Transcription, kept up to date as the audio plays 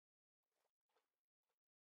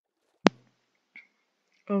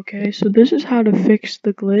Okay, so this is how to fix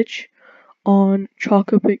the glitch on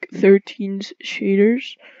Chocopic13's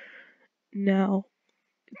shaders. Now,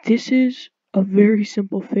 this is a very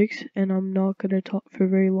simple fix, and I'm not gonna talk for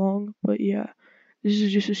very long, but yeah, this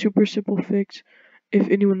is just a super simple fix if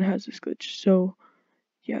anyone has this glitch. So,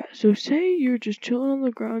 yeah, so say you're just chilling on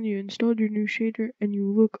the ground, you installed your new shader, and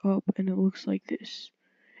you look up and it looks like this.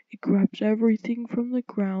 It grabs everything from the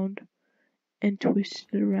ground and twist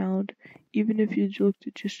it around. Even if you looked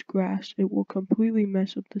at just grass, it will completely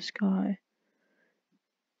mess up the sky.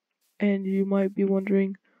 And you might be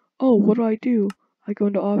wondering, oh, what do? I go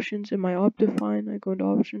into options, am I Optifine? I go into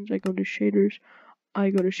options, I go into shaders,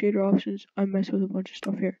 I go to shader options, I mess with a bunch of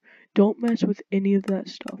stuff here. Don't mess with any of that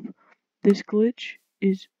stuff. This glitch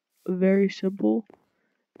is very simple,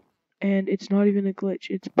 and it's not even a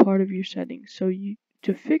glitch, it's part of your settings. So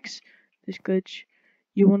to fix this glitch,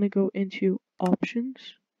 you want to go into options,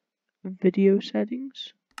 video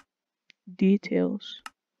settings, details,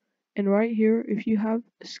 and right here, if you have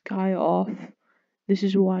sky off, this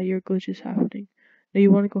is why your glitch is happening. Now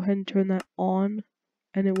you want to go ahead and turn that on,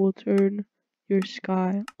 and it will turn your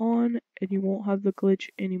sky on, and you won't have the glitch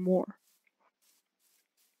anymore.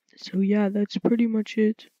 So yeah, that's pretty much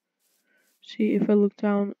it. See, if I look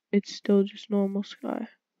down, it's still just normal sky.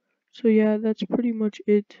 So yeah, that's pretty much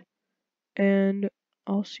it, and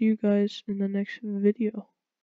I'll see you guys in the next video.